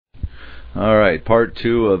All right, part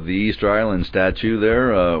 2 of the Easter Island statue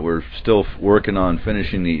there. We're still working on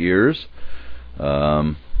finishing the ears.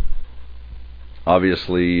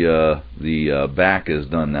 Obviously, the back is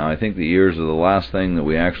done now. I think the ears are the last thing that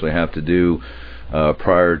we actually have to do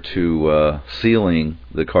prior to sealing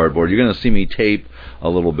the cardboard. You're going to see me tape a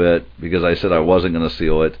little bit because I said I wasn't going to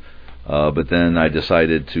seal it, but then I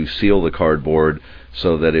decided to seal the cardboard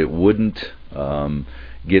so that it wouldn't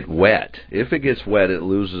get wet. If it gets wet, it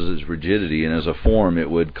loses its rigidity, and as a form, it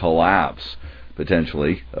would collapse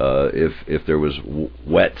potentially if there was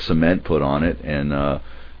wet cement put on it, and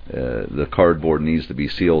the cardboard needs to be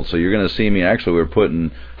sealed. So you're going to see me, actually we're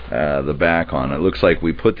putting the back on. It looks like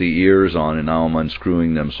we put the ears on, and now I'm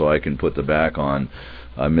unscrewing them so I can put the back on.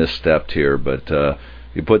 I misstepped here, but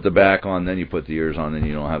you put the back on, then you put the ears on, then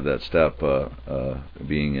you don't have that step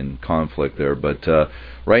being in conflict there. But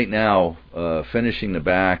right now, finishing the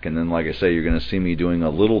back, and then like I say, you're going to see me doing a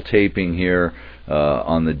little taping here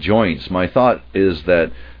on the joints. My thought is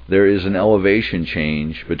that there is an elevation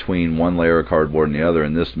change between one layer of cardboard and the other,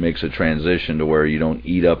 and this makes a transition to where you don't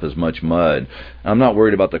eat up as much mud. I'm not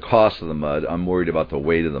worried about the cost of the mud, I'm worried about the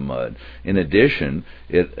weight of the mud. In addition,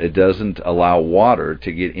 it doesn't allow water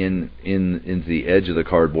to get into the edge of the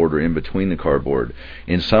cardboard or in between the cardboard.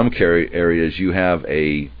 In some areas you have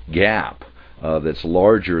a gap that's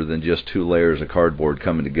larger than just 2 layers of cardboard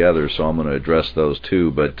coming together, so I'm going to address those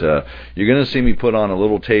too. But you're going to see me put on a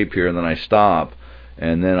little tape here, and then I stop,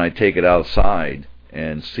 and then I take it outside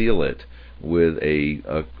and seal it with a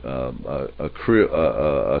clear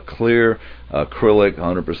acrylic,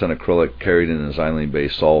 100% acrylic, carried in a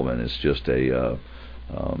xylene-based solvent. It's just a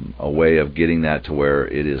way of getting that to where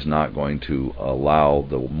it is not going to allow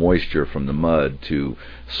the moisture from the mud to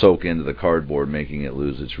soak into the cardboard, making it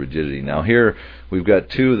lose its rigidity. Now here we've got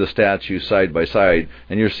 2 of the statues side by side,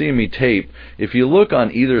 and you're seeing me tape. If you look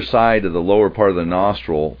on either side of the lower part of the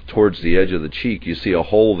nostril towards the edge of the cheek, you see a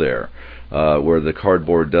hole there where the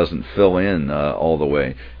cardboard doesn't fill in all the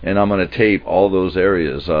way, and I'm going to tape all those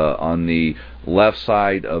areas. On the left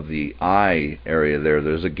side of the eye area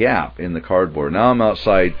there's a gap in the cardboard. Now I'm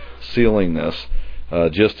outside sealing this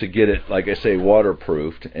just to get it, like I say,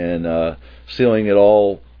 waterproofed, and sealing it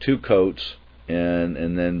all 2 coats,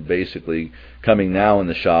 and then basically coming now in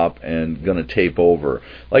the shop and going to tape over.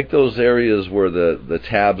 Like those areas where the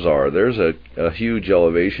tabs are, there's a huge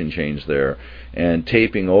elevation change there, and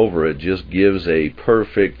taping over it just gives a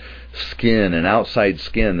perfect skin, an outside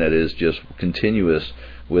skin that is just continuous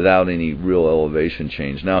without any real elevation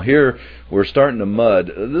change. Now here we're starting to mud.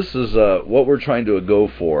 This is what we're trying to go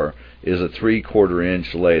for is a 3/4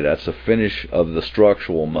 inch lay. That's the finish of the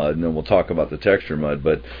structural mud, and then we'll talk about the texture mud.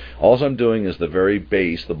 But all I'm doing is the very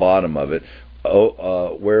base, the bottom of it,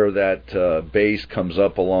 where that base comes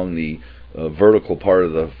up along the vertical part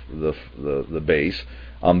of the base.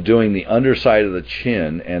 I'm doing the underside of the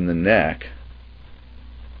chin and the neck,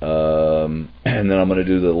 and then I'm going to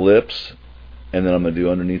do the lips, and then I'm going to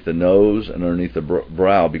do underneath the nose and underneath the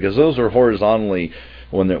brow, because those are horizontally,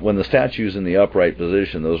 when the statue's in the upright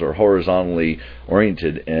position, those are horizontally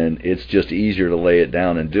oriented, and it's just easier to lay it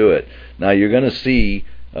down and do it. Now you're going to see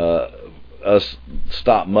us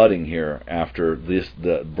stop mudding here after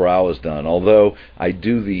the brow is done. Although I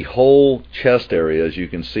do the whole chest area, as you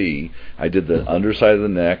can see, I did the underside of the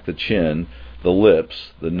neck, the chin, the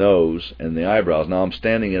lips, the nose, and the eyebrows. Now I'm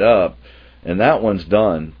standing it up, and that one's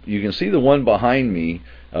done. You can see the one behind me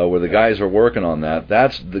where the guys are working on that.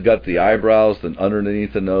 That's got the eyebrows, the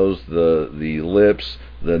underneath the nose, the lips,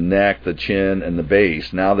 the neck, the chin, and the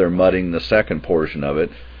base. Now they're mudding the second portion of it.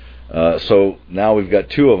 So now we've got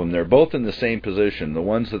 2 of them. They're both in the same position. The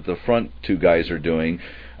ones that the front 2 guys are doing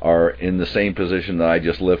are in the same position that I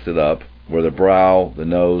just lifted up, where the brow, the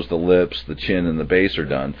nose, the lips, the chin, and the base are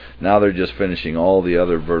done. Now they're just finishing all the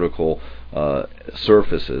other vertical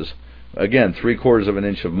surfaces. Again, 3/4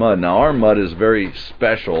 inch of mud. Now our mud is very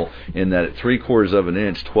special in that at 3/4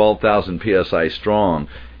 inch, 12,000 psi strong,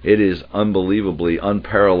 it is unbelievably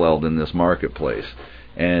unparalleled in this marketplace.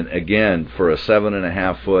 And again, for a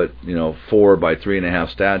 7.5 foot, 4 by 3.5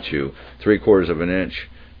 statue, 3/4 inch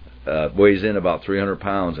weighs in about 300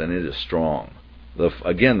 pounds, and it is strong.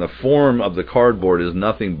 Again, the form of the cardboard is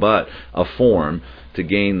nothing but a form to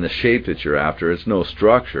gain the shape that you're after. It's no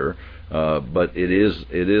structure. But it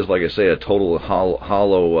is, like I say, a total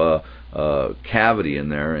hollow cavity in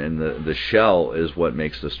there, and the shell is what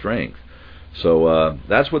makes the strength. So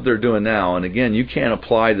that's what they're doing now. And again, you can't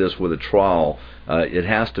apply this with a trowel. It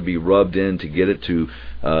has to be rubbed in to get it to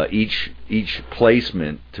each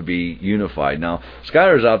placement to be unified. Now,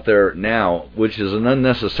 Skylar's out there now, which is an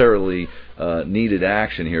unnecessarily needed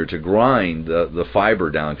action here to grind the fiber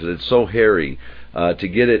down, because it's so hairy. To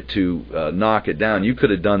get it to knock it down, you could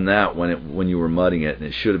have done that when you were mudding it, and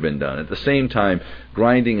it should have been done. At the same time,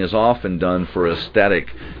 grinding is often done for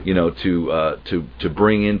aesthetic, to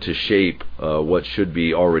bring into shape what should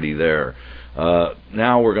be already there.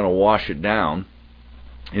 Now we're going to wash it down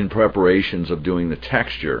in preparations of doing the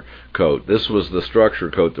texture coat. This was the structure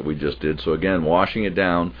coat that we just did. So again, washing it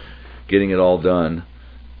down, getting it all done.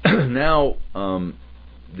 Now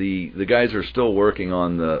the guys are still working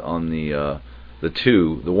on the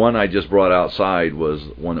two. The one I just brought outside was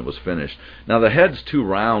one that was finished. Now the head's too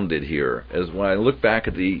rounded here. As when I look back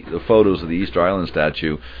at the photos of the Easter Island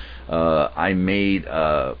statue, I made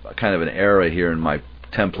kind of an error here in my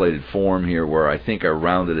templated form here where I think I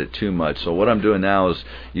rounded it too much. So what I'm doing now is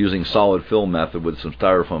using solid fill method with some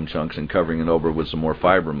styrofoam chunks and covering it over with some more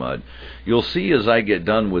fiber mud. You'll see as I get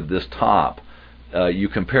done with this top, you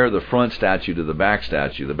compare the front statue to the back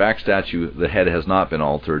statue. The back statue, the head has not been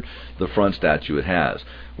altered. The front statue, it has.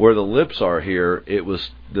 Where the lips are here,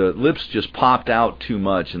 the lips just popped out too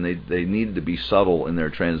much, and they needed to be subtle in their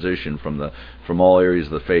transition from all areas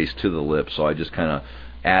of the face to the lips. So I just kind of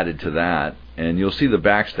added to that. And you'll see the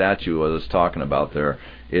back statue I was talking about there.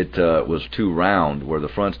 It was too round, where the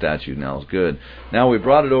front statue now is good. Now we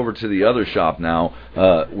brought it over to the other shop now.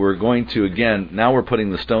 We're going to, again, now we're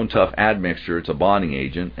putting the Stone Tough admixture. It's a bonding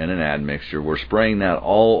agent and an admixture. We're spraying that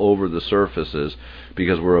all over the surfaces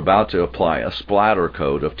because we're about to apply a splatter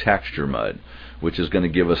coat of texture mud, which is going to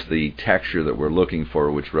give us the texture that we're looking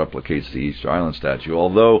for, which replicates the Easter Island statue.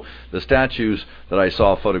 Although the statues that I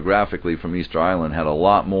saw photographically from Easter Island had a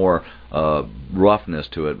lot more roughness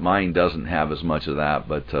to it, mine doesn't have as much of that,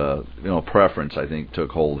 but preference, I think,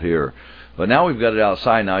 took hold here. But now we've got it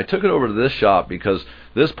outside. Now I took it over to this shop because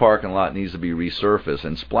this parking lot needs to be resurfaced,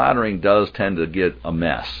 and splattering does tend to get a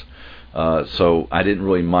mess. So I didn't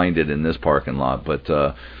really mind it in this parking lot, but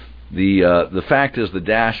the fact is, the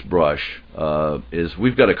dash brush is,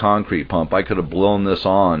 we've got a concrete pump. I could have blown this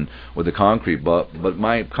on with a concrete but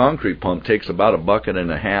my concrete pump takes about 1.5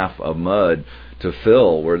 buckets of mud to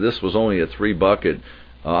fill, where this was only a 3-bucket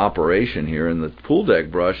operation here. And the pool deck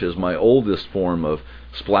brush is my oldest form of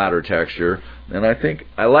splatter texture, and I think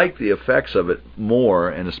I like the effects of it more,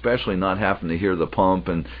 and especially not having to hear the pump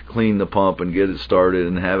and clean the pump and get it started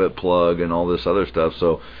and have it plug and all this other stuff.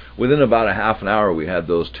 So within about a half an hour, we had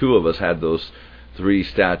two of us had those 3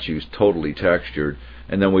 statues totally textured,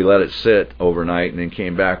 and then we let it sit overnight and then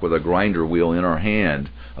came back with a grinder wheel in our hand,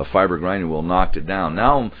 a fiber grinding wheel, knocked it down.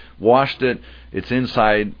 Now washed it, it's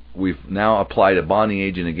inside. We've now applied a bonding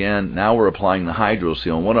agent again. Now we're applying the hydro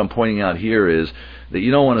seal, and what I'm pointing out here is that you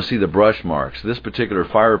don't want to see the brush marks. This particular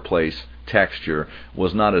fireplace texture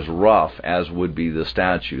was not as rough as would be the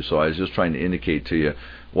statue, so I was just trying to indicate to you,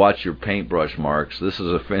 watch your paintbrush marks. This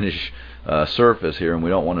is a finished surface here, and we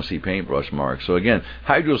don't want to see paintbrush marks. So again,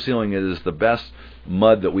 hydro sealing is the best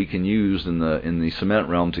mud that we can use in the cement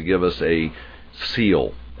realm to give us a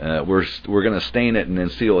seal. We're going to stain it and then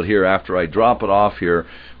seal it here. After I drop it off here,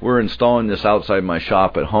 we're installing this outside my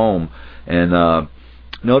shop at home, and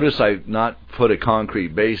notice I've not put a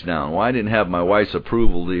concrete base down. Well, I didn't have my wife's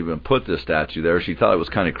approval to even put this statue there. She thought it was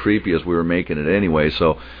kind of creepy as we were making it anyway.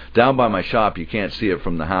 So down by my shop, you can't see it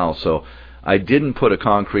from the house. So I didn't put a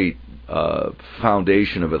concrete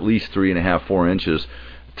foundation of at least 3.5, 4 inches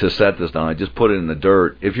to set this down. I just put it in the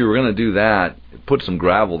dirt. If you were going to do that, put some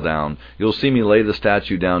gravel down. You'll see me lay the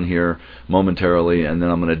statue down here momentarily, and then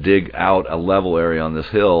I'm going to dig out a level area on this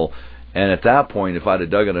hill. And at that point, if I'd have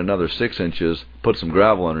dug it another 6 inches, put some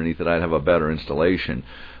gravel underneath it, I'd have a better installation.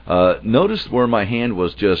 Notice where my hand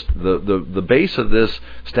was just, the base of this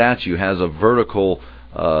statue has a vertical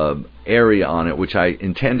area on it, which I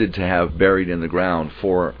intended to have buried in the ground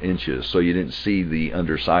 4 inches, so you didn't see the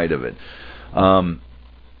underside of it.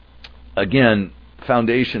 Again,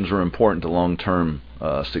 foundations are important to long-term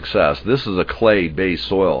success. This is a clay-based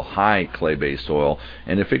soil, high clay-based soil,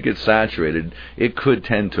 and if it gets saturated, it could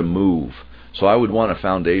tend to move. So I would want a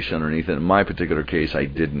foundation underneath it. In my particular case, I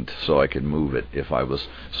didn't, so I could move it if I was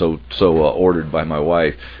so ordered by my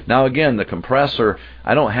wife. Now again, the compressor,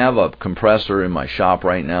 I don't have a compressor in my shop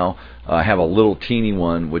right now. I have a little teeny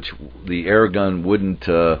one, which the air gun wouldn't,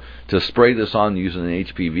 to spray this on using an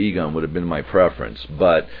HPV gun would have been my preference,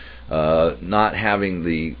 but not having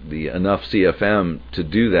the enough CFM to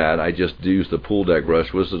do that, I just use the pool deck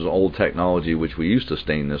brush, which is an old technology which we used to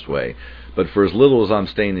stain this way. But for as little as I'm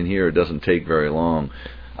staining here, it doesn't take very long.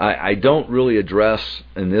 I don't really address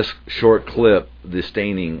in this short clip the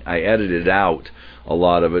staining. I edited out a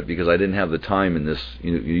lot of it because I didn't have the time in this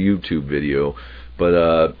YouTube video.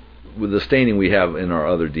 But with the staining we have in our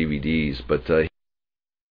other DVDs, but